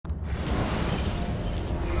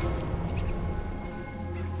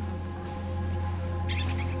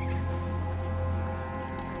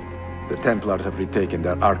The Templars have retaken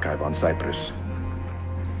their archive on Cyprus.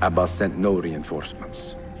 Abbas sent no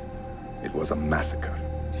reinforcements. It was a massacre.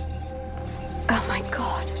 Oh my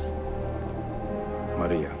God.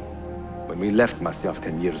 Maria, when we left Masyaf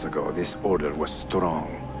 10 years ago, this order was strong.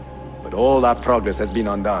 But all that progress has been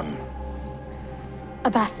undone.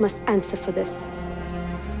 Abbas must answer for this.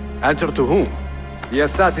 Answer to whom? The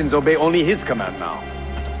assassins obey only his command now.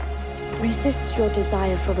 Resist your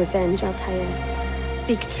desire for revenge, Altaira.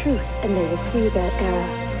 Speak truth, and they will see their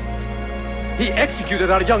error. He executed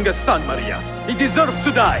our youngest son, Maria. He deserves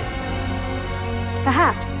to die.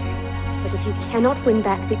 Perhaps. But if you cannot win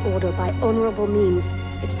back the Order by honorable means,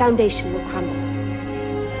 its foundation will crumble.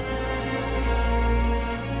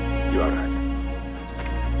 You are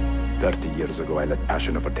right. 30 years ago, I let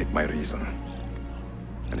passion overtake my reason.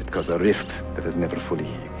 And it caused a rift that has never fully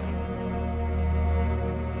healed.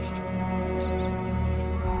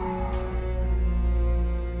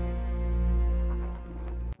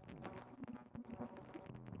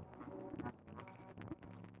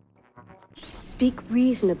 Speak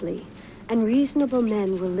reasonably, and reasonable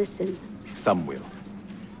men will listen. Some will,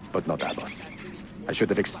 but not Abbas. I should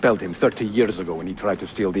have expelled him 30 years ago when he tried to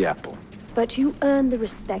steal the apple. But you earned the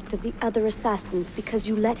respect of the other assassins because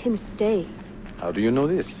you let him stay. How do you know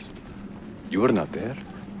this? You were not there.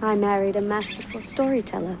 I married a masterful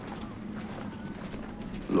storyteller.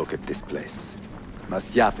 Look at this place.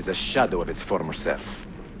 Masyaf is a shadow of its former self.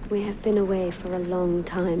 We have been away for a long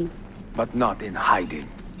time. But not in hiding.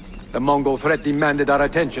 The Mongol threat demanded our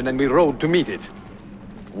attention and we rode to meet it.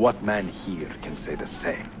 What man here can say the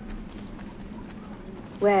same?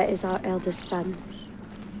 Where is our eldest son?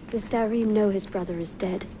 Does Darim know his brother is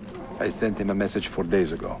dead? I sent him a message 4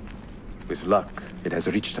 days ago. With luck, it has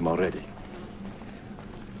reached him already.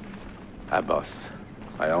 Abbas,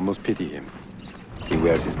 I almost pity him. He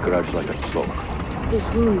wears his grudge like a cloak. His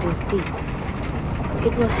wound is deep.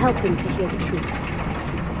 It will help him to hear the truth.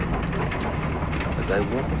 As I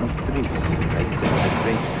walk these streets, I sense a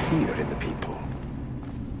great fear in the people.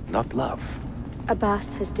 Not love.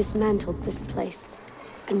 Abbas has dismantled this place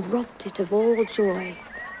and robbed it of all joy.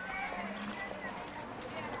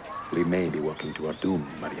 We may be walking to our doom,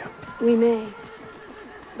 Maria. We may,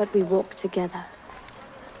 but we walk together.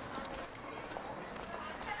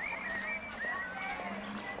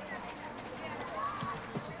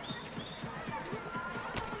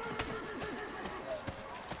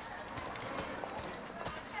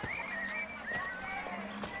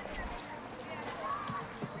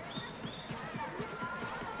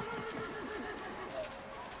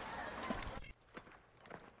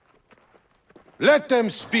 Let them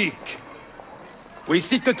speak. We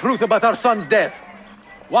seek the truth about our son's death.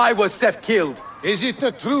 Why was Seth killed? Is it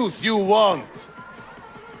the truth you want?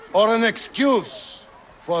 Or an excuse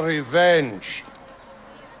for revenge?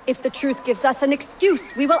 If the truth gives us an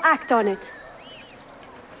excuse, we will act on it.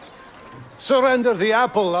 Surrender the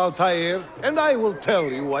apple, Altair, and I will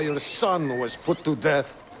tell you why your son was put to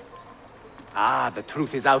death. Ah, the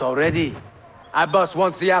truth is out already. Abbas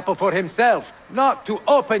wants the apple for himself, not to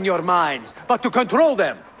open your minds, but to control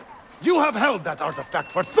them. You have held that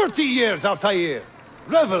artifact for 30 years, Altair,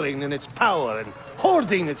 reveling in its power and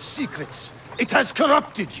hoarding its secrets. It has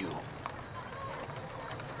corrupted you.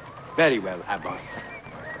 Very well, Abbas.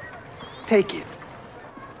 Take it.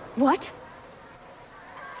 What?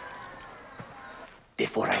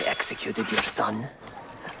 Before I executed your son,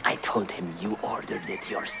 I told him you ordered it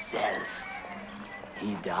yourself.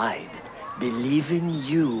 He died, believing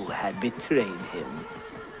you had betrayed him.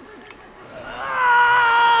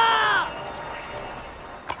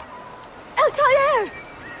 Altair!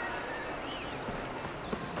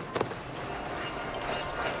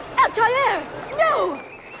 Altair! No!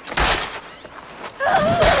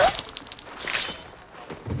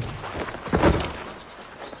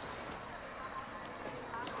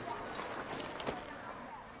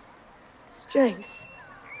 Strength.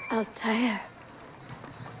 Altair.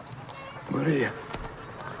 Maria.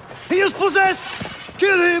 He is possessed!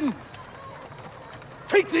 Kill him!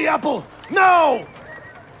 Take the apple, now!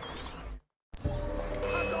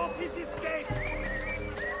 Cut off his escape!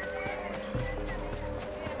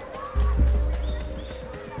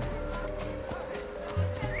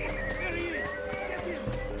 There he is! Get him!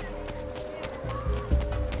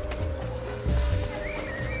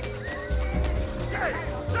 Hey,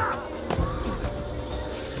 stop!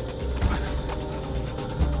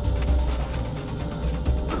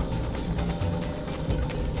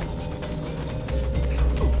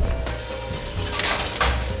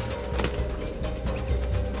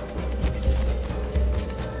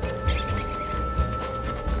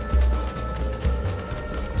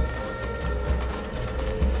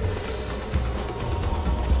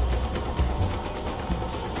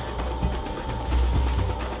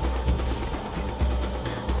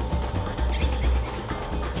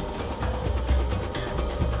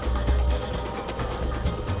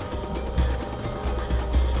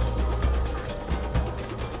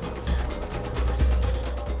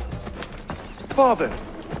 Father,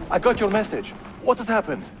 I got your message. What has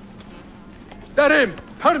happened? Darim,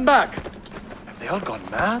 turn back! Have they all gone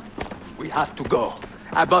mad? We have to go.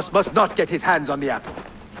 Abbas must not get his hands on the apple.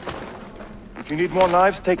 If you need more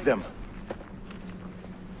knives, take them.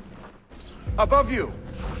 Above you!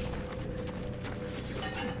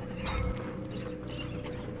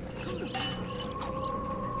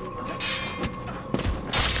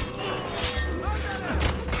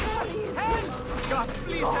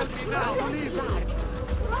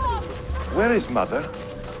 Where is Mother?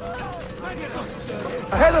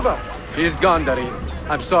 Ahead of us! She's gone, Darim.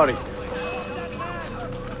 I'm sorry.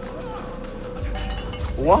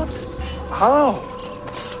 What? How?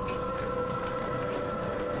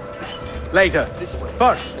 Later.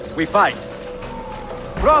 First, we fight.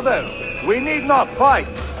 Brothers, we need not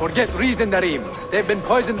fight! Forget reason, Darim. They've been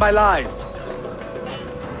poisoned by lies.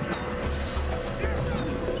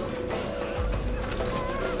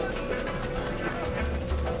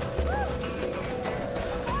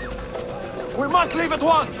 We must leave at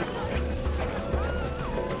once!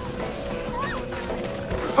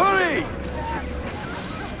 Hurry!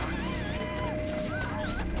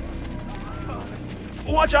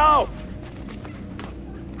 Watch out!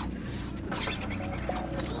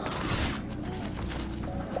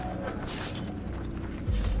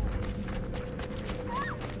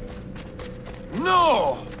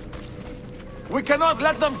 No! We cannot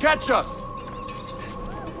let them catch us!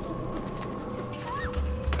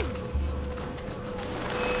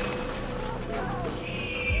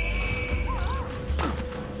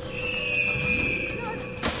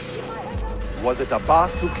 Was it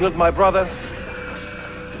Abbas who killed my brother?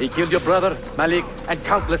 He killed your brother, Malik, and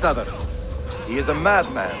countless others. He is a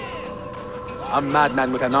madman. A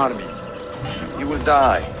madman with an army. He will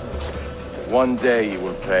die. One day he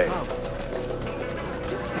will pay.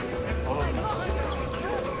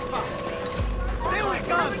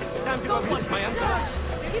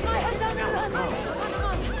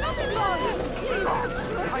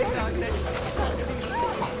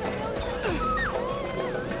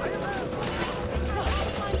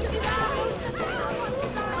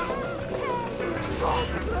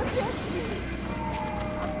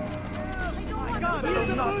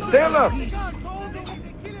 Stand up!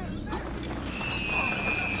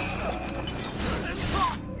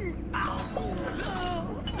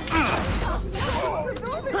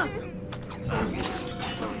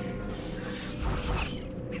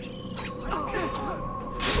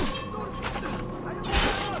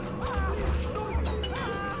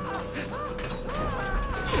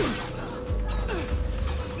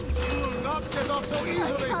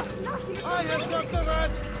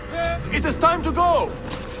 It is time to go!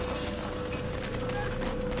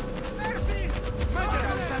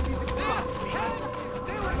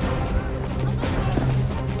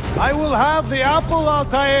 I will have the apple,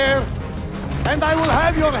 Altair, and I will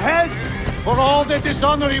have your head for all the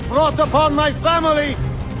dishonor you brought upon my family.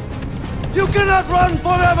 You cannot run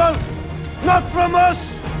forever, not from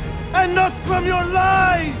us, and not from your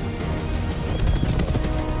lies!